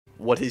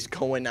What is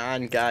going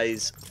on,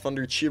 guys?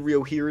 Thunder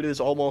Cheerio here. It is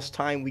almost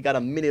time. We got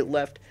a minute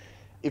left.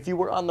 If you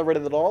were on the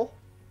Reddit at all,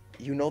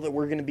 you know that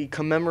we're going to be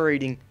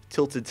commemorating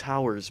Tilted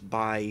Towers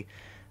by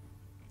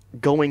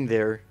going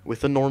there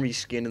with a normie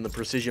skin in the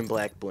Precision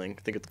Black Bling.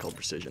 I think it's called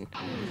Precision.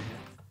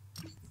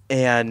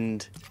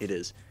 And it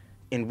is.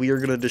 And we are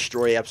going to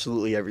destroy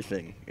absolutely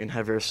everything and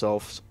have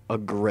ourselves a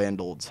grand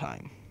old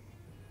time.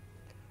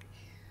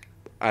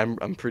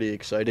 I'm pretty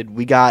excited.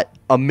 We got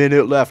a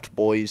minute left,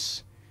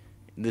 boys.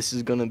 This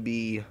is going to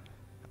be...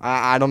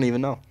 I don't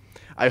even know.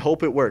 I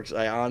hope it works.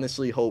 I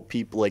honestly hope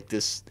people like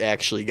this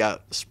actually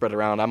got spread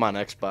around. I'm on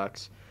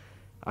Xbox.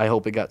 I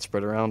hope it got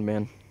spread around,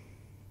 man.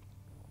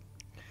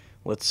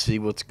 Let's see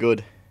what's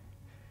good.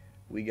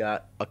 We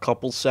got a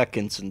couple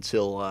seconds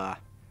until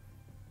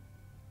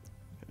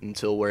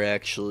we're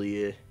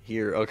actually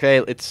here. Okay,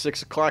 it's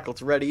 6 o'clock.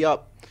 Let's ready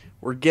up.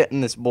 We're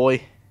getting this,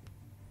 boy.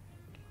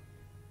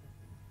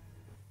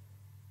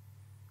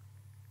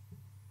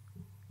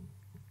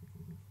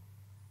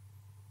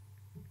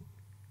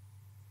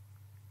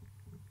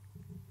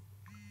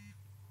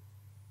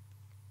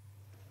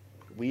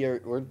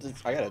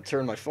 I gotta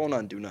turn my phone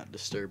on Do Not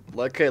Disturb.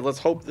 Okay, let's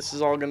hope this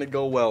is all gonna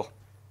go well.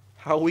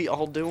 How we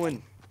all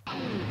doing?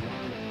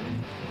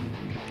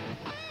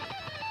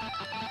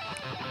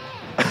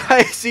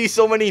 I see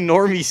so many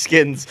normie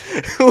skins.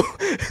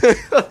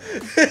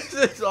 This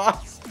is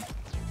awesome.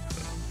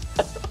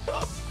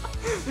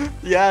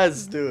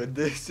 Yes, dude,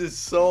 this is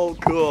so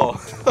cool.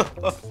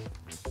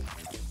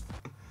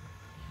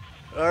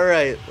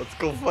 Alright, let's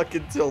go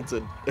fucking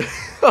Tilted.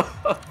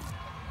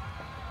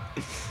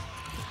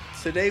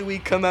 Today we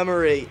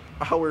commemorate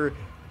our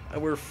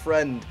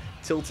friend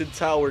Tilted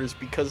Towers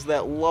because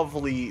that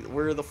lovely,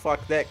 where the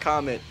fuck that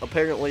comment,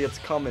 apparently it's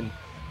coming.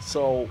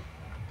 So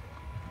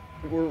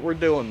we're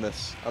doing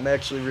this. I'm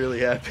actually really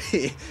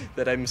happy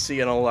that I'm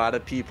seeing a lot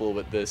of people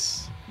with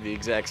this, the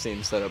exact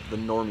same setup, the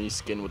normie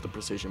skin with the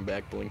precision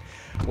back bling.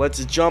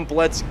 Let's jump,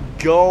 let's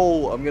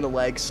go. I'm gonna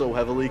lag so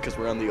heavily because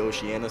we're on the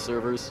Oceania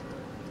servers.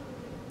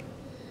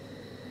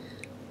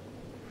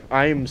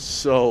 I am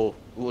so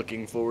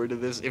looking forward to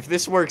this. If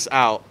this works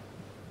out,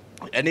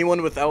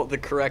 anyone without the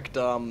correct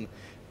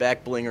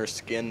back bling or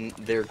skin,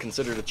 they're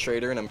considered a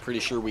traitor, and I'm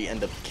pretty sure we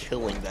end up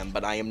killing them,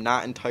 but I am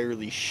not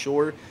entirely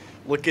sure.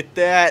 Look at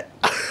that.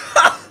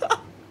 That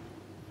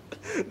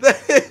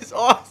is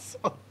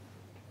awesome.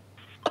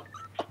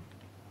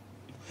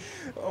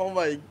 Oh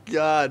my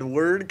god,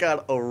 word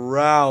got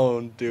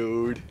around,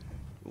 dude.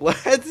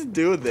 Let's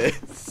do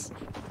this.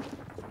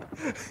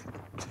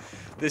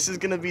 This is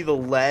gonna be the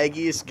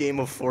laggiest game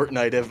of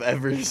Fortnite I've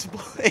ever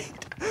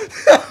played.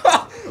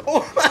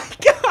 Oh my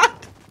god!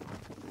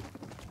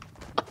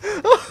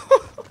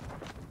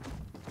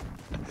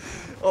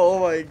 Oh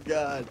my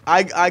god.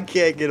 I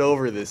can't get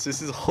over this.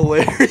 This is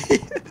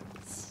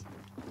hilarious.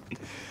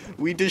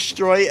 We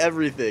destroy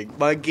everything.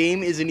 My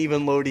game isn't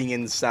even loading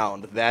in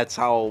sound. That's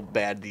how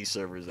bad these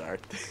servers are.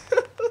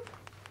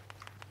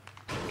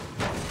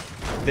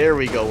 There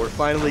we go. We're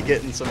finally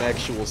getting some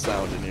actual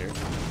sound in here.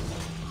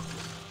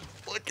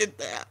 Look at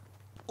that.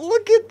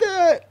 Look at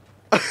that.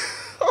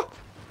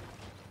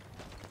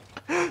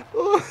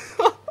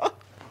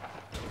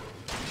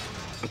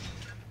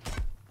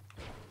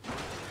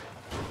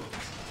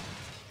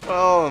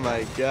 Oh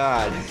my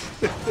god.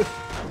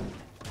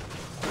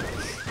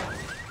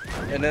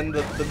 And then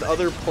the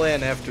other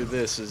plan after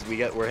this is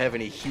we're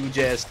having a huge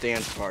ass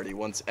dance party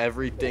once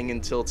everything in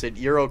Tilted.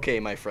 You're okay,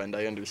 my friend,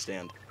 I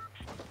understand.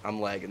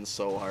 I'm lagging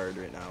so hard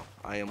right now.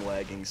 I am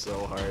lagging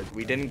so hard.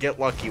 We didn't get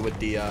lucky with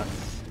the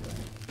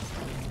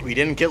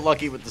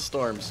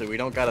storm, so we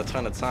don't got a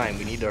ton of time.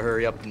 We need to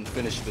hurry up and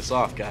finish this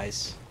off,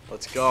 guys.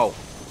 Let's go.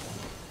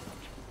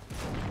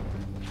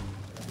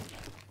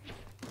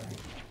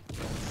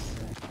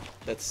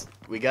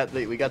 We got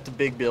the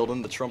big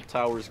building. The Trump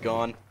Tower's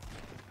gone.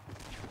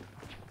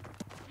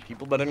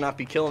 People better not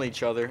be killing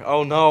each other.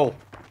 Oh no.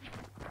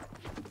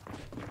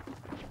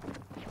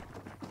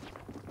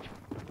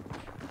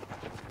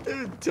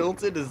 Dude,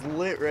 Tilted is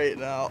lit right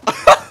now.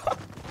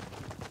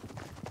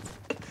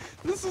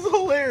 This is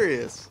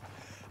hilarious.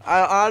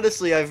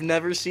 Honestly, I've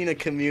never seen a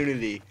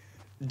community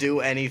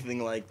do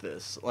anything like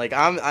this. Like,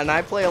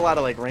 I play a lot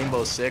of like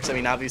Rainbow Six. I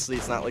mean, obviously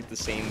it's not like the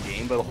same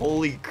game, but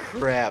holy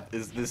crap,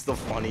 is this the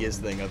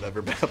funniest thing I've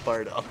ever been a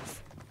part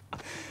of.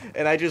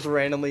 And I just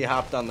randomly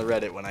hopped on the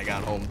Reddit when I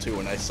got home too,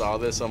 and I saw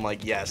this. I'm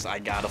like, yes, I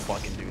gotta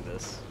fucking do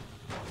this.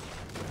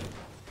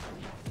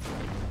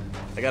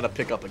 I gotta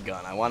pick up a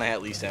gun. I want to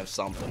at least have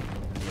something,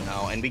 you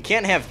know. And we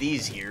can't have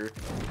these here.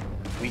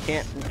 We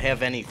can't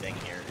have anything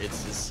here.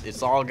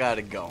 It's all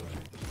gotta go.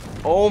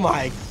 Oh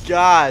my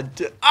god.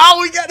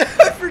 Oh,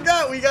 I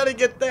forgot. We gotta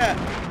get that.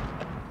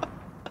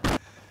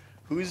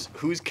 Who's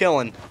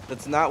killing?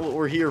 That's not what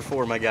we're here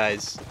for, my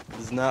guys.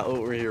 That's not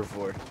what we're here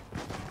for.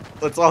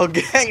 Let's all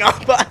gang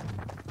up on.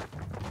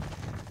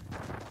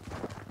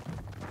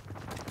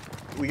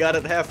 We got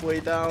it halfway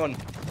down.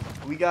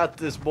 We got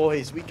this,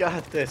 boys. We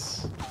got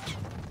this.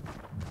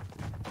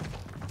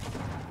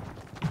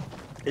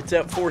 It's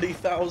at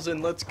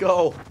 40,000. Let's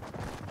go.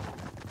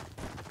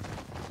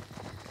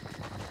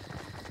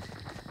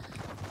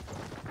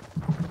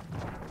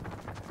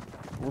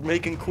 We're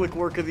making quick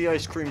work of the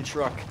ice cream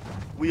truck.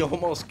 We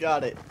almost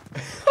got it.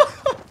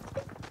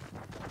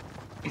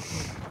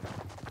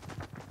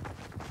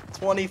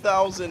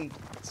 20,000,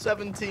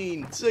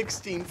 17,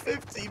 16,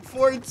 15,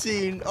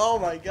 14. Oh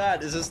my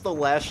god, is this the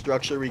last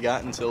structure we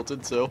got in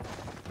Tilted too?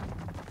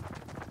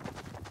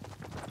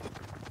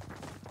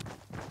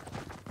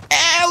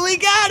 And we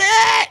got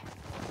it!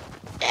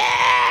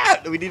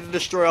 Yeah! We need to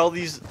destroy all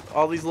these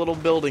little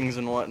buildings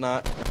and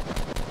whatnot.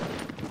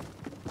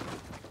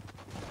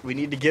 We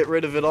need to get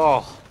rid of it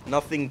all.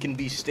 Nothing can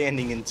be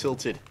standing in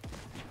Tilted.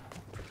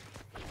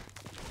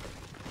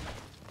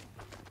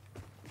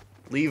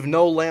 Leave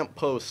no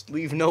lamppost,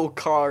 leave no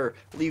car,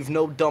 leave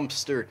no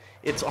dumpster.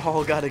 It's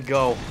all gotta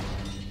go.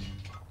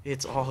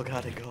 It's all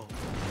gotta go.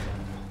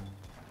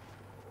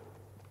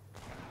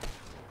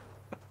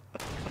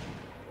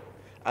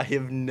 I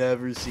have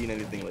never seen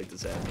anything like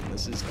this happen.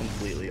 This is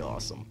completely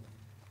awesome.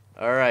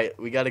 Alright,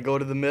 we gotta go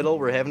to the middle.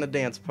 We're having a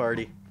dance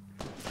party.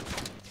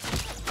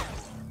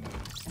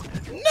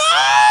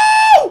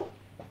 No!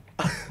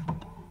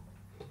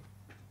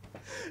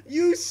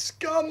 You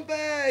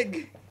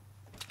scumbag!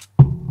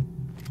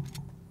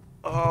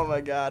 Oh my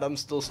god, I'm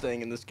still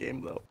staying in this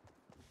game though.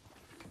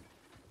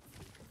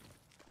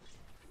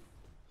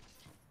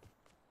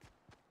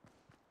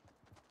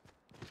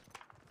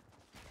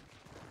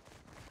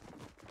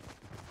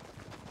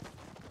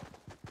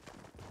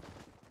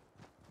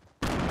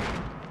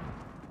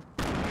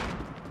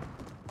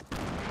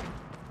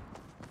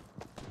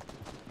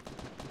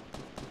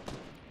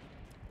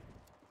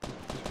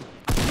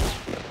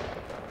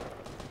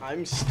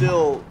 I'm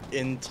still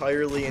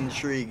entirely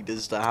intrigued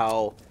as to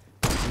how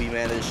we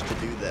managed to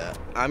do that.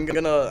 I'm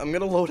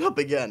gonna load up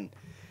again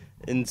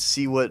and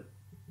see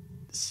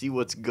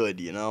what's good,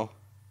 you know?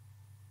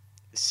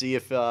 See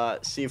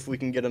if we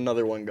can get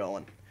another one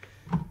going.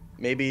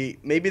 Maybe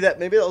that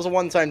was a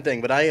one-time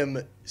thing, but I am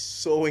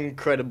so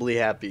incredibly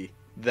happy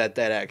that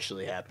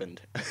actually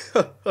happened.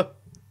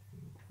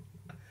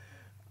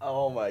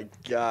 Oh my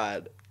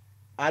god.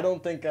 I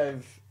don't think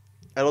I've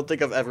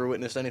ever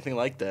witnessed anything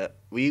like that.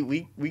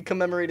 We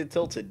commemorated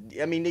Tilted.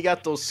 I mean, you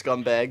got those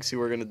scumbags who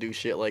are gonna do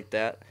shit like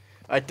that.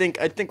 I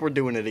think we're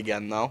doing it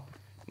again though.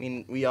 I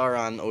mean, we are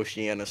on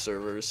Oceania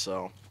servers,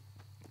 so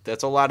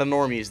that's a lot of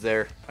normies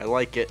there. I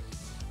like it.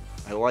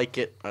 I like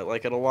it. I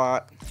like it a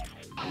lot.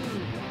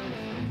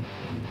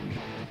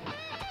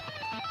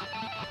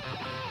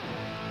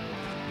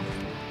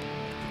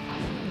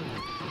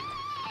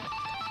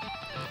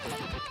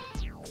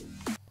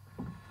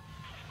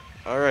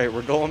 Alright,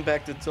 we're going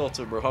back to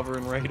Tilted. We're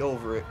hovering right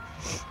over it.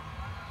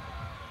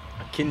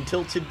 Can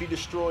Tilted be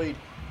destroyed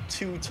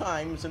 2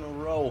 times in a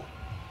row?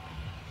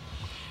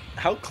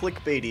 How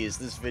clickbaity is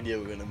this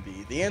video gonna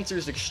be? The answer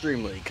is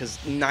extremely,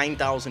 because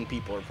 9,000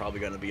 people are probably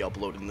gonna be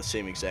uploading the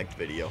same exact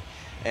video.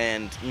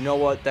 And you know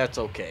what? That's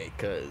okay,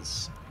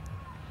 because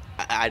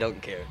I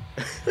don't care.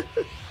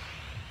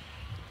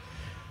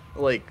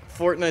 Like,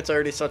 Fortnite's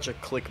already such a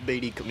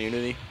clickbaity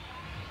community.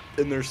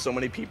 And there's so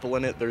many people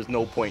in it, there's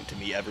no point to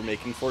me ever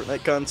making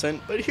Fortnite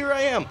content. But here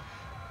I am.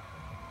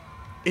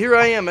 Here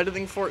I am,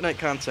 editing Fortnite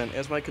content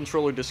as my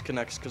controller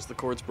disconnects because the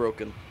cord's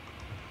broken.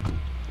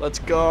 Let's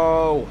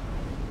go.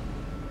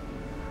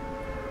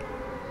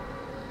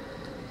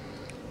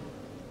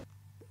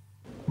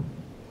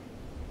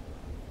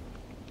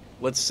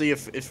 Let's see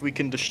if we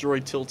can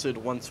destroy Tilted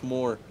once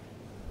more.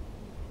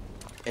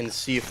 And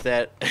see if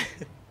that...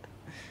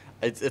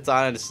 it's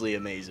honestly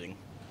amazing.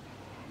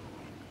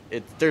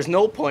 There's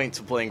no point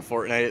to playing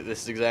Fortnite at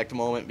this exact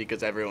moment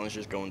because everyone's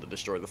just going to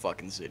destroy the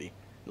fucking city.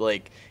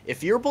 Like,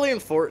 if you're playing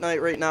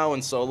Fortnite right now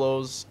in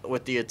solos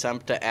with the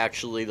attempt to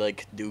actually,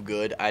 like, do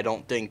good, I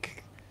don't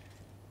think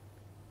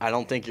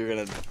you're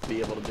gonna be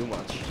able to do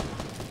much.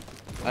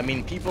 I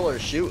mean, people are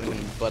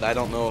shooting, but I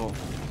don't know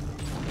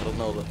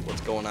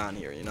what's going on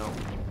here, you know?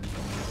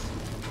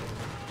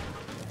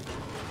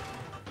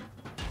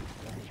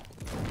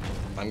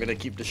 I'm gonna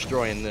keep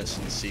destroying this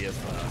and see if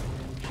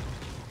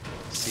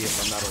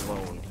I'm not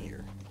alone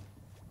here.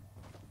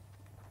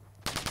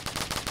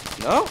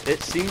 No,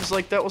 it seems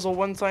like that was a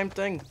one-time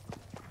thing.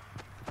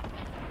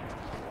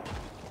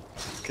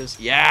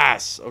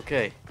 Yes,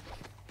 okay.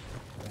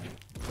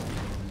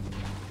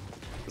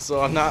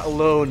 So I'm not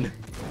alone.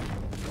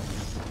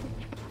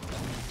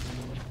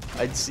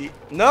 I'd see.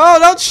 No,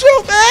 don't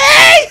shoot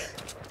me!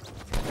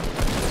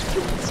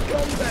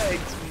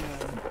 Scumbags,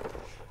 man.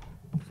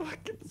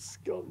 Fucking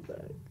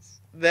scumbags.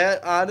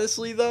 That,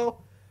 honestly, though,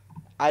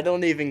 I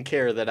don't even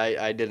care that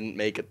I didn't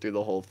make it through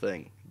the whole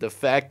thing. The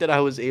fact that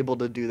I was able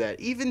to do that,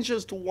 even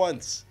just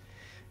once,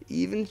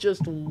 we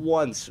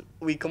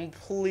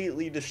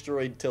completely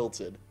destroyed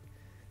Tilted.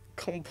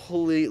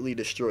 Completely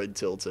destroyed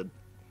Tilted.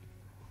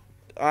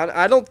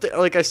 I don't think,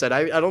 like I said,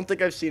 I don't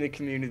think I've seen a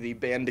community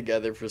band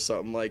together for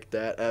something like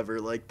that ever.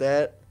 Like,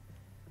 that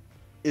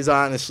is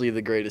honestly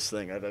the greatest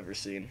thing I've ever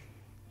seen.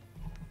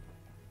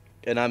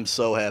 And I'm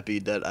so happy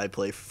that I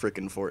play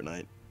frickin'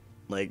 Fortnite.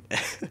 Like,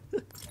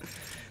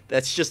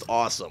 that's just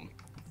awesome.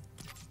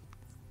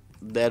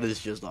 That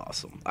is just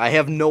awesome. I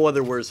have no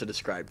other words to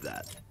describe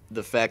that.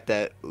 the fact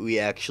that we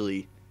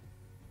actually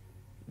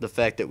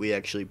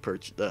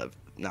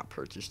not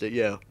purchased it.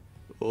 Yeah.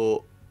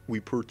 Oh, we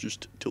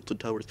purchased Tilted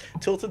Towers.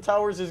 Tilted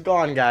Towers is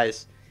gone,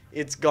 guys.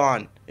 It's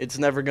gone. It's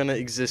never gonna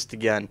exist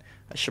again.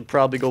 I should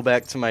probably go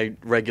back to my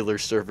regular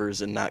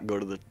servers and not go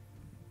to the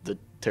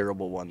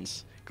terrible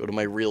ones. Go to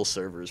my real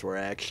servers where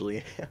I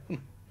actually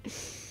am.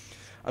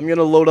 I'm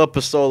gonna load up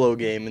a solo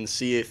game and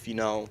see if, you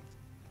know,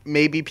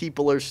 maybe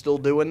people are still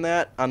doing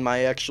that on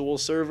my actual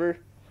server.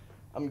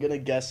 I'm gonna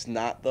guess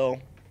not, though.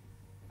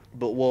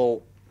 But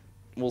we'll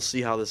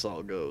see how this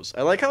all goes.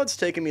 I like how it's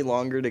taking me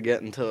longer to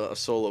get into a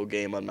solo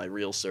game on my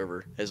real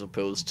server as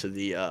opposed to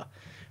the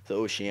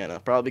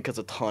Oceania. Probably because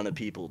a ton of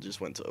people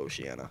just went to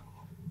Oceania.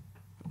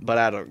 But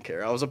I don't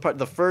care.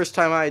 The first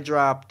time I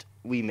dropped,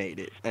 we made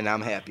it, and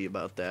I'm happy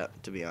about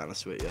that, to be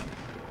honest with you.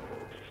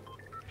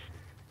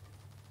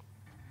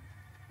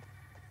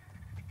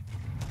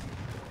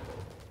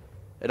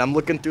 And I'm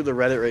looking through the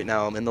Reddit right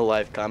now. I'm in the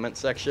live comment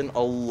section.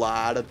 A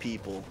lot of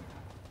people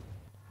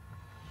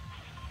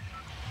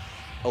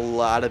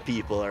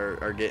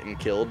are getting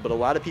killed, but a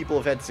lot of people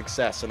have had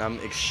success, and I'm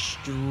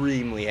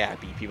extremely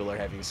happy people are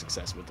having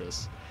success with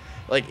this.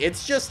 Like,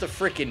 it's just a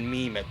freaking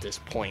meme at this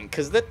point,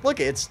 because look,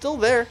 it's still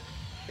there.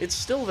 It's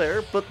still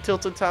there, but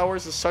Tilted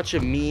Towers is such a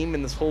meme,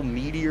 and this whole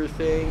meteor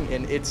thing,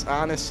 and it's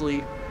honestly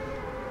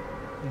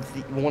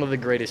one of the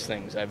greatest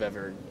things I've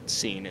ever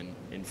seen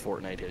in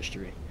Fortnite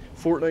history.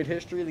 Fortnite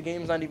history, the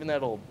game's not even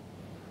that old.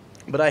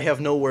 But I have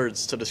no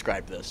words to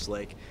describe this.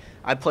 Like,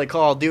 I play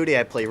Call of Duty,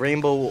 I play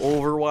Rainbow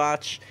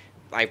Overwatch,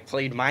 I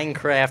played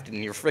Minecraft,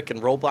 and your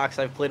frickin' Roblox,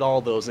 I've played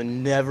all those,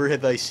 and never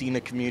have I seen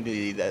a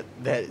community that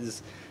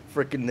is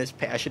frickin' this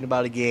passionate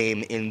about a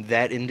game and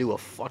that into a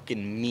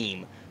fucking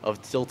meme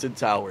of Tilted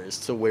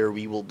Towers to where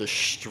we will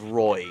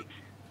destroy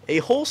a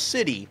whole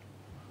city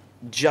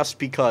just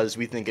because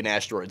we think an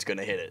asteroid's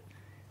gonna hit it.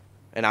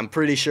 And I'm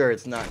pretty sure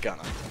it's not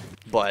gonna.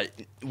 But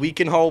we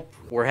can hope.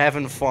 We're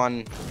having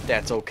fun.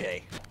 That's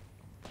okay.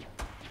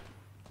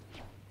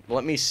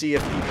 Let me see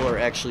if people are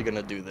actually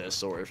gonna do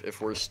this, or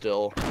if we're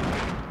still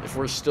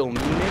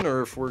memeing,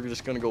 or if we're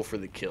just gonna go for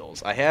the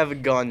kills. I have a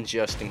gun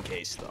just in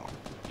case, though.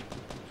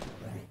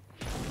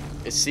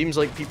 It seems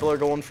like people are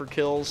going for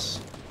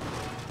kills.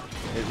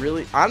 It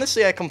really,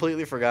 honestly, I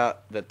completely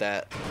forgot that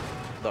the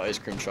ice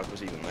cream truck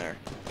was even there.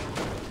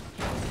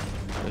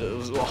 It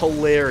was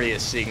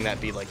hilarious seeing that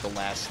be like the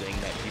last thing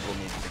that people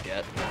needed to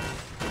get.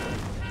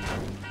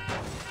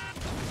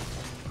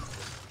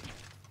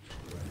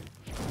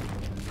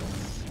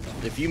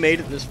 If you made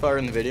it this far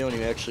in the video and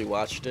you actually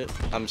watched it,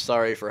 I'm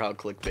sorry for how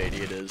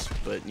clickbaity it is,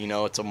 but you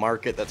know, it's a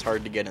market that's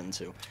hard to get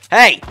into.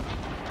 Hey!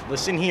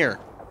 Listen here.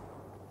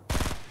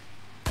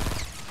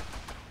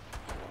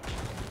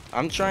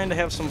 I'm trying to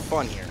have some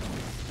fun here.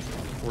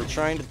 We're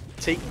trying to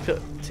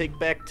take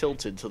back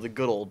Tilted to the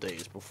good old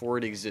days before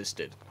it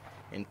existed.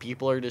 And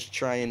people are just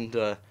trying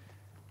to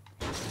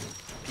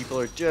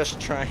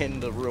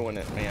ruin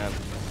it, man.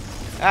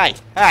 Hey!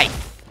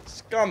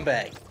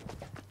 Scumbag!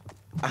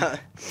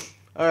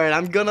 Alright,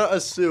 I'm gonna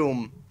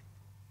assume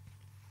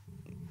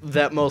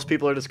that most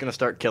people are just gonna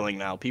start killing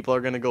now. People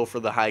are gonna go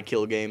for the high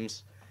kill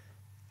games.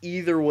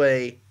 Either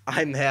way,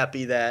 I'm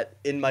happy that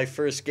in my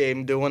first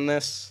game doing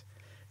this,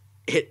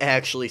 it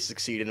actually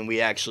succeeded and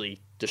we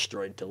actually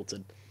destroyed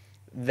Tilted.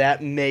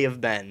 That may have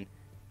been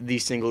the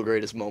single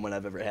greatest moment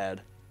I've ever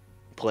had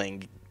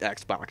playing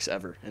Xbox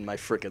ever in my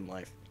frickin'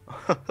 life.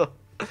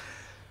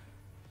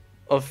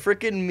 A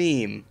frickin'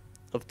 meme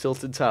of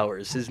Tilted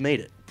Towers has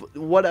made it.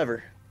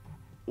 Whatever.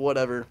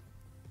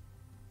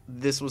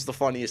 This was the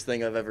funniest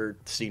thing I've ever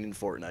seen in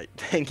Fortnite.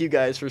 Thank you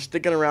guys for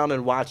sticking around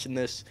and watching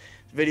this.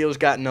 This video's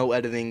got no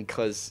editing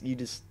because you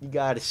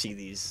gotta see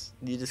these.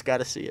 You just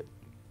gotta see it.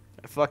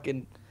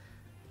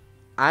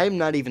 I'm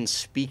not even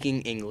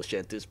speaking English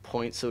at this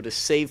point, so to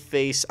save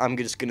face, I'm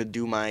just gonna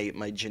do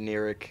my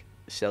generic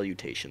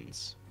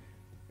salutations.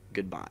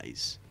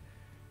 Goodbyes.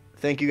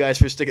 Thank you guys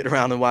for sticking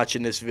around and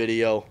watching this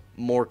video.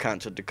 More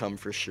content to come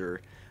for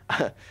sure.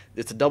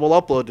 It's a double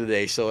upload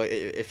today, so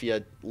if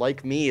you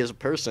like me as a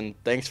person,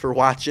 thanks for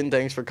watching,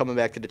 thanks for coming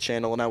back to the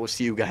channel, and I will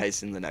see you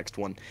guys in the next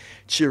one.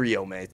 Cheerio, mate.